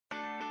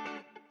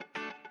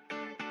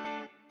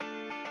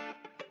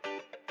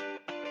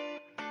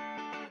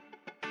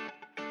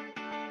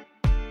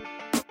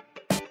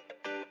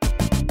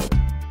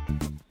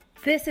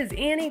This is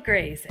Annie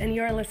Grace, and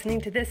you're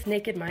listening to This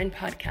Naked Mind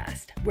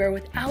podcast, where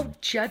without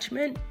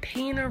judgment,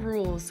 pain, or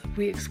rules,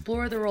 we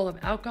explore the role of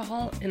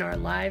alcohol in our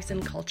lives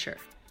and culture.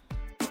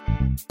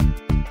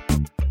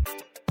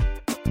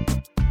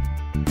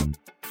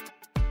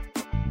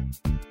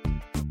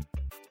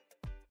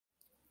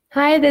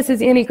 Hi, this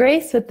is Annie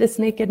Grace with This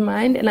Naked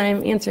Mind, and I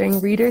am answering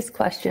readers'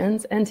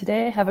 questions. And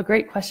today I have a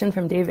great question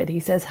from David. He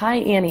says, "Hi,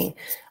 Annie.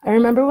 I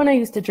remember when I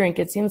used to drink,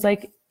 it seems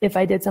like if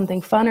I did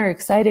something fun or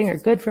exciting or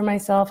good for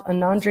myself, a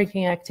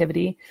non-drinking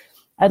activity,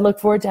 I'd look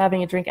forward to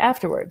having a drink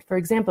afterward. For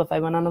example, if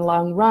I went on a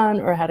long run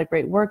or had a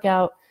great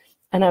workout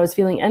and I was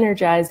feeling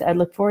energized, I'd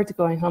look forward to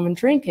going home and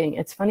drinking.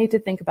 It's funny to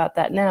think about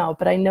that now,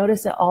 but I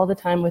notice it all the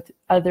time with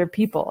other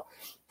people.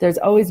 There's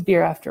always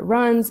beer after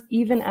runs,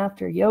 even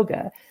after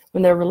yoga.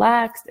 When they're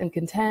relaxed and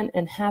content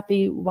and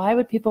happy, why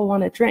would people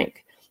want to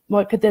drink?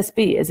 What could this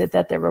be? Is it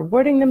that they're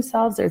rewarding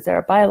themselves, or is there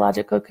a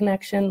biological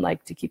connection,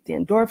 like to keep the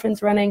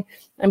endorphins running?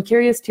 I'm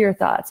curious to your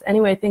thoughts.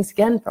 Anyway, thanks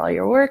again for all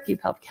your work.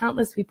 You've helped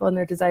countless people in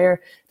their desire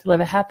to live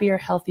a happier,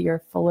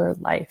 healthier, fuller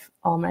life.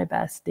 All my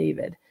best,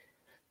 David."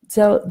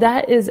 So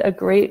that is a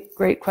great,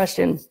 great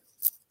question.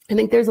 I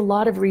think there's a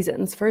lot of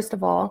reasons. First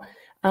of all,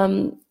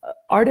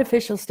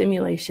 artificial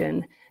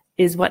stimulation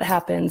is what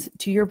happens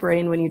to your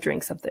brain when you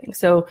drink something.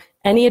 So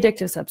any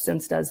addictive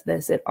substance does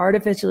this. It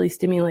artificially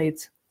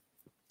stimulates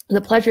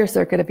the pleasure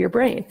circuit of your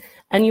brain.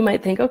 And you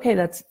might think, okay,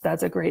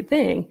 that's a great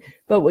thing.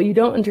 But what you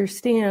don't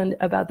understand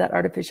about that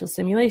artificial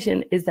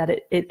stimulation is that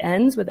it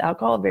ends with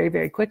alcohol very,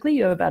 very quickly.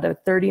 You have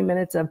about 30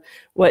 minutes of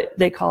what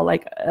they call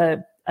like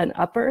an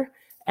upper.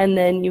 And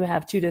then you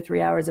have 2 to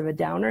 3 hours of a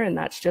downer. And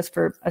that's just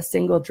for a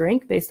single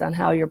drink based on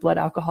how your blood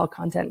alcohol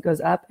content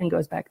goes up and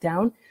goes back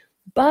down.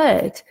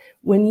 But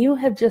when you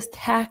have just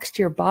taxed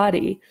your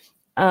body,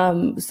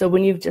 so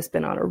when you've just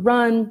been on a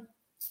run,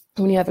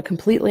 when you have a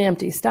completely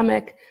empty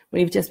stomach, when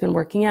you've just been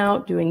working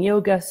out, doing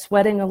yoga,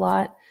 sweating a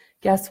lot,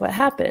 guess what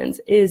happens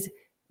is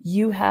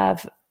you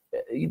have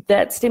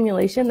that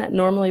stimulation that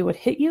normally would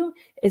hit you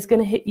is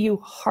going to hit you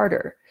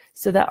harder.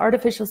 So that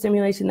artificial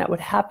stimulation that would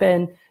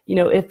happen,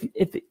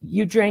 if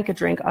you drank a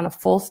drink on a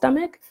full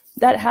stomach,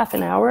 that half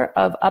an hour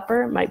of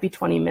upper might be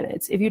 20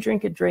 minutes. If you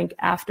drink a drink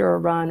after a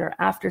run or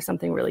after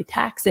something really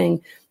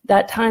taxing,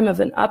 that time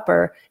of an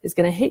upper is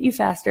going to hit you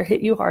faster,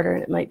 hit you harder,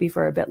 and it might be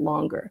for a bit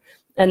longer.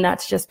 And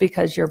that's just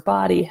because your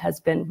body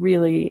has been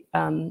really,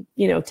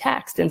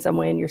 taxed in some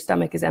way, and your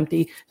stomach is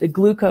empty. The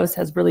glucose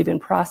has really been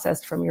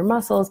processed from your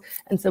muscles.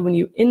 And so when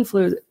you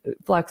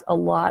influx a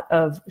lot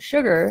of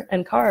sugar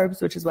and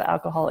carbs, which is what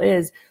alcohol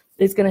is,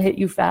 it's going to hit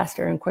you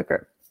faster and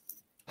quicker.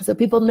 So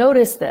people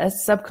notice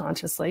this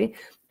subconsciously.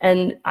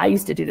 And I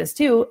used to do this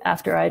too.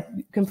 After I'd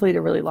complete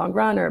a really long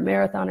run or a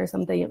marathon or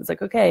something, it was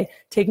like, okay,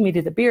 take me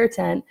to the beer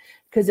tent.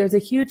 Because there's a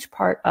huge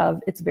part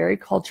of, it's very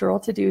cultural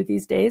to do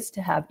these days,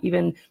 to have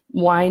even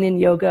wine in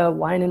yoga,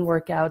 wine in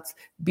workouts,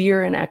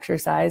 beer and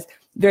exercise.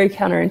 Very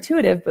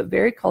counterintuitive, but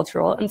very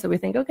cultural. And so we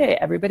think, okay,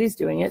 everybody's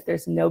doing it.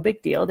 There's no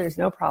big deal. There's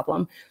no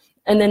problem.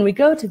 And then we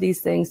go to these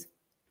things.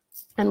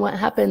 And what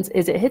happens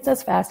is it hits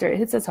us faster. It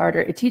hits us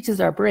harder. It teaches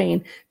our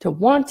brain to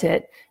want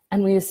it.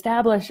 And we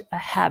establish a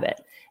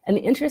habit. And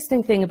the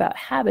interesting thing about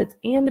habits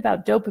and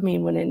about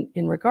dopamine when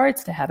in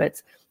regards to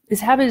habits is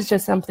habit is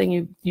just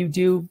something you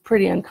do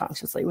pretty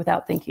unconsciously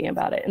without thinking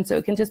about it. And so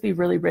it can just be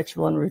really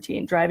ritual and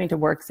routine. Driving to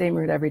work, same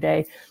route every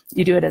day,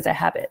 you do it as a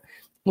habit.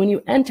 When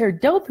you enter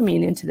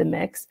dopamine into the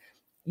mix,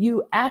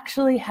 you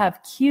actually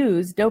have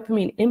cues,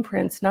 dopamine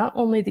imprints, not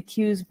only the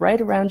cues right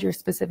around your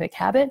specific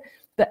habit,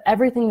 but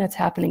everything that's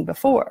happening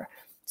before.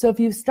 So if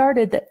you've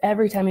started that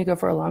every time you go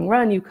for a long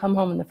run, you come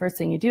home and the first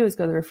thing you do is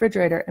go to the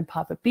refrigerator and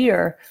pop a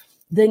beer,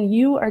 then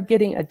you are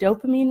getting a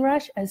dopamine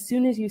rush as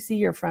soon as you see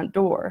your front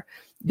door,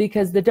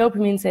 because the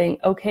dopamine saying,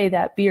 okay,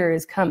 that beer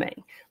is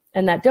coming.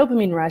 And that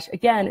dopamine rush,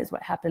 again, is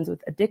what happens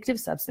with addictive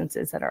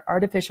substances that are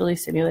artificially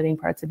stimulating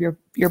parts of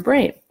your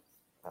brain.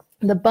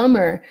 The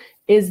bummer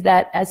is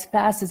that as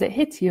fast as it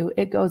hits you,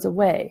 it goes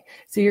away.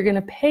 So you're going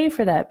to pay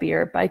for that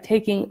beer by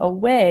taking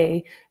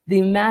away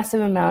the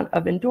massive amount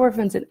of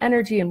endorphins and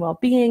energy and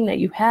well-being that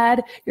you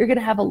had. You're going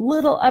to have a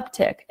little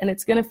uptick, and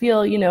it's going to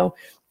feel,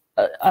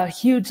 a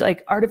huge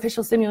like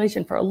artificial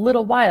stimulation for a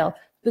little while.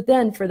 But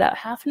then for that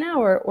half an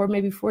hour or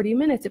maybe 40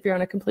 minutes, if you're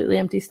on a completely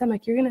empty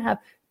stomach, you're going to have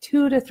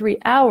 2 to 3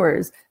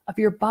 hours of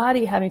your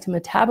body having to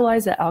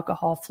metabolize that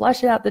alcohol,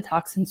 flush out the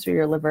toxins through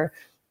your liver.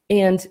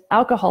 And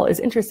alcohol is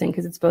interesting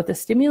because it's both a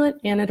stimulant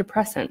and a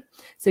depressant.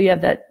 So you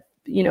have that,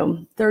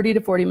 30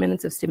 to 40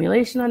 minutes of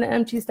stimulation on an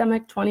empty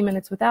stomach, 20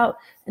 minutes without,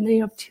 and then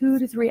you have 2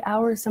 to 3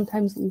 hours,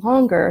 sometimes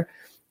longer,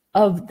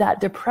 of that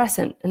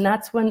depressant. And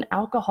that's when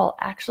alcohol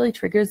actually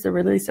triggers the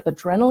release of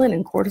adrenaline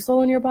and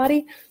cortisol in your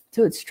body.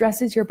 So it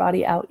stresses your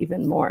body out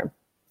even more.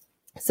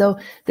 So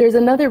there's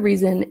another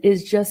reason,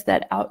 is just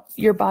that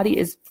your body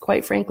is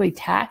quite frankly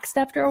taxed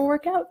after a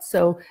workout.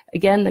 So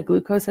again, the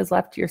glucose has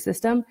left your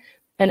system,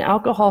 and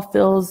alcohol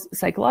fills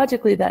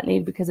psychologically that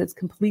need because it's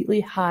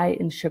completely high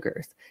in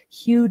sugars,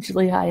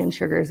 hugely high in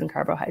sugars and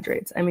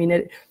carbohydrates. I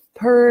mean,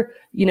 per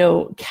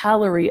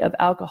calorie of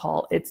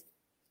alcohol, it's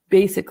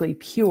basically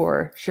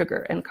pure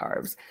sugar and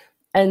carbs.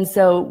 And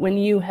so when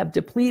you have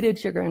depleted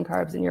sugar and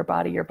carbs in your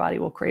body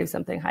will crave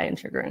something high in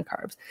sugar and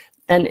carbs.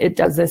 And it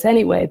does this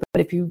anyway,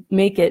 but if you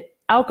make it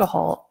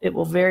alcohol, it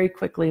will very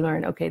quickly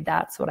learn, okay,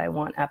 that's what I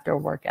want after a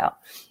workout.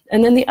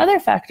 And then the other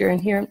factor in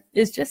here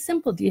is just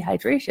simple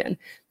dehydration.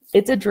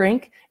 It's a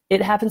drink.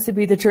 It happens to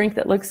be the drink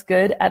that looks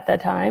good at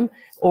that time,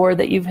 or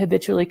that you've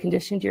habitually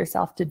conditioned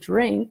yourself to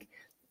drink.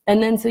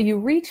 And then so you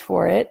reach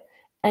for it,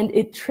 and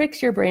it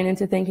tricks your brain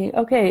into thinking,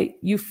 okay,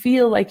 you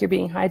feel like you're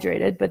being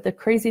hydrated. But the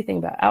crazy thing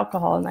about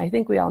alcohol, and I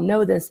think we all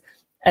know this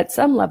at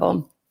some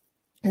level,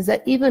 is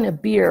that even a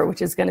beer,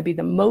 which is going to be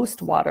the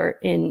most water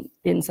in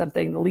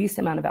something, the least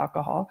amount of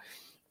alcohol,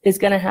 is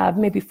going to have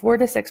maybe 4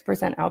 to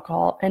 6%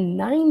 alcohol, and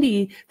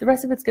the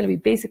rest of it's going to be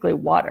basically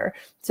water.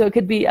 So it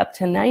could be up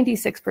to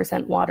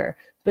 96% water.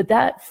 But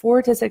that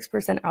 4 to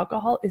 6%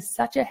 alcohol is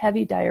such a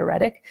heavy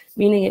diuretic,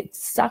 meaning it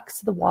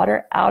sucks the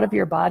water out of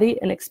your body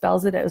and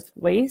expels it as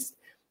waste,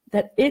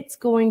 that it's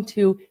going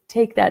to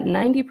take that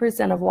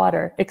 90% of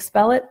water,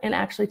 expel it, and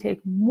actually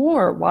take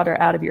more water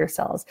out of your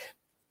cells.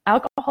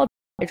 Alcohol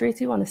dehydrates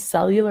you on a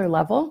cellular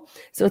level.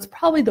 So it's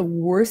probably the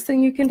worst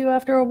thing you can do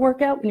after a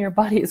workout when your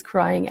body is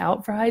crying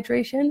out for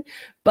hydration.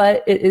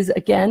 But it is,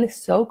 again,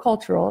 so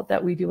cultural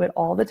that we do it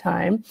all the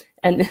time,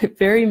 and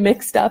very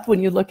mixed up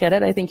when you look at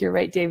it. I think you're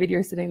right, David.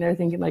 You're sitting there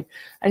thinking, like,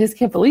 I just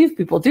can't believe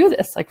people do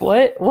this. Like,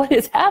 what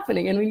is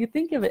happening? And when you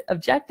think of it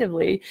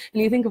objectively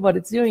and you think of what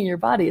it's doing in your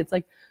body, it's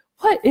like,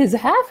 what is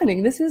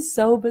happening? This is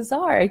so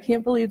bizarre. I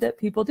can't believe that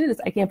people do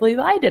this. I can't believe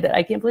I did it.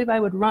 I can't believe I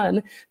would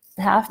run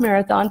half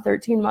marathon,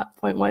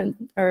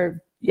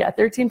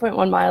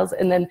 13.1 miles,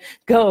 and then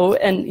go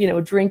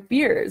and, drink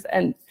beers.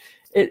 And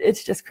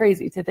it's just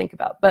crazy to think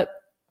about. But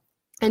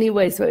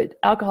anyway, so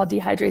alcohol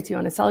dehydrates you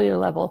on a cellular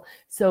level.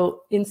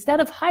 So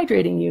instead of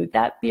hydrating you,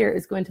 that beer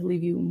is going to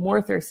leave you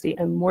more thirsty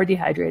and more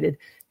dehydrated,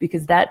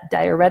 because that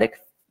diuretic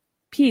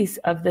piece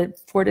of the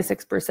 4 to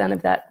 6%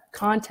 of that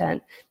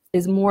content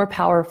is more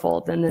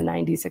powerful than the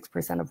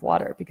 96% of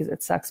water, because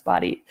it sucks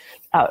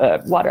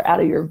water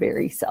out of your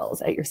very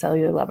cells at your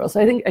cellular level.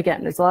 So I think,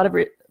 again, there's a lot of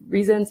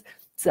reasons.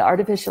 It's the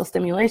artificial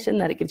stimulation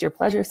that it gives your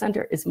pleasure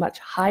center is much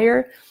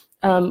higher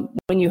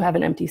when you have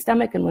an empty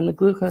stomach and when the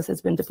glucose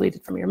has been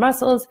depleted from your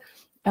muscles.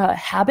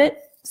 Habit.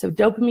 So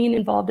dopamine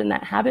involved in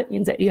that habit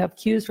means that you have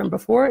cues from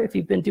before. If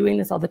you've been doing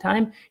this all the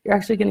time, you're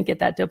actually going to get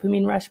that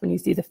dopamine rush when you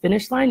see the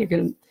finish line. You're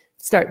going to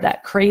start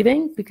that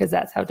craving, because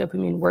that's how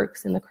dopamine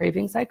works in the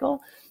craving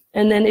cycle.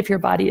 And then if your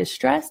body is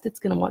stressed, it's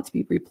going to want to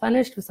be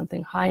replenished with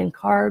something high in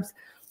carbs,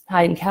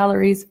 high in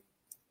calories.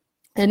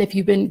 And if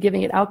you've been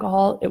giving it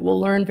alcohol, it will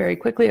learn very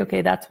quickly,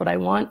 okay, that's what I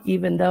want,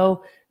 even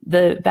though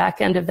the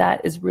back end of that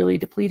is really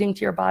depleting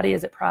to your body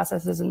as it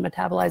processes and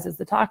metabolizes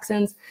the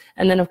toxins.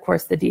 And then, of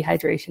course, the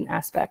dehydration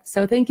aspect.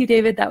 So thank you,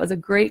 David. That was a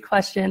great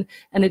question.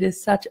 And it is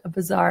such a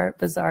bizarre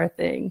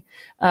thing.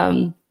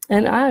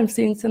 And I'm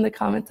seeing some of the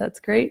comments. That's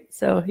great.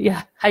 So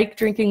yeah, hike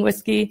drinking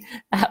whiskey.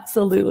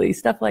 Absolutely.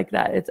 Stuff like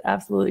that. It's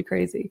absolutely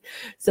crazy.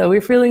 So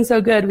we're feeling so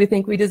good. We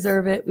think we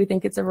deserve it. We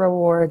think it's a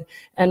reward.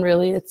 And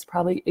really, it's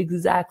probably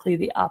exactly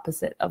the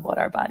opposite of what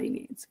our body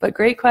needs. But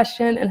great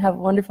question, and have a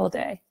wonderful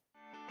day.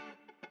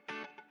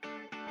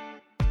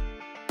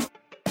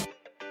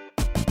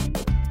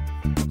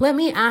 Let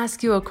me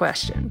ask you a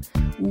question.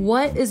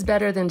 What is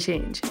better than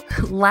change?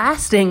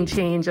 Lasting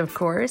change, of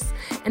course.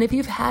 And if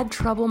you've had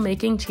trouble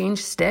making change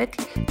stick,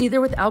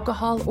 either with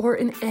alcohol or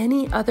in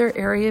any other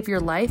area of your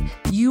life,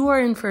 you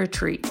are in for a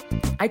treat.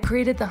 I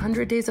created the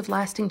 100 Days of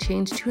Lasting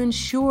Change to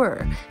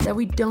ensure that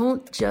we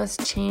don't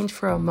just change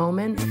for a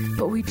moment,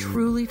 but we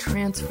truly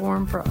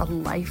transform for a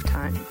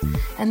lifetime.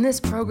 And this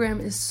program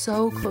is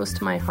so close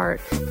to my heart.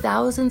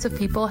 Thousands of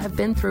people have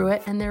been through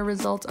it, and their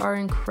results are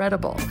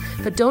incredible.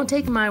 But don't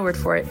take my word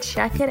for it.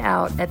 Check it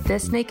out at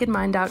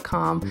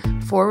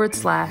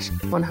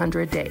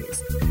thisnakedmind.com/100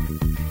 days.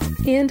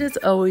 And as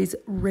always,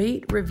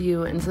 rate,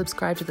 review, and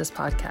subscribe to this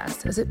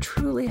podcast, as it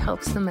truly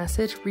helps the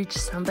message reach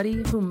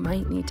somebody who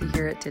might need to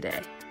hear it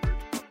today.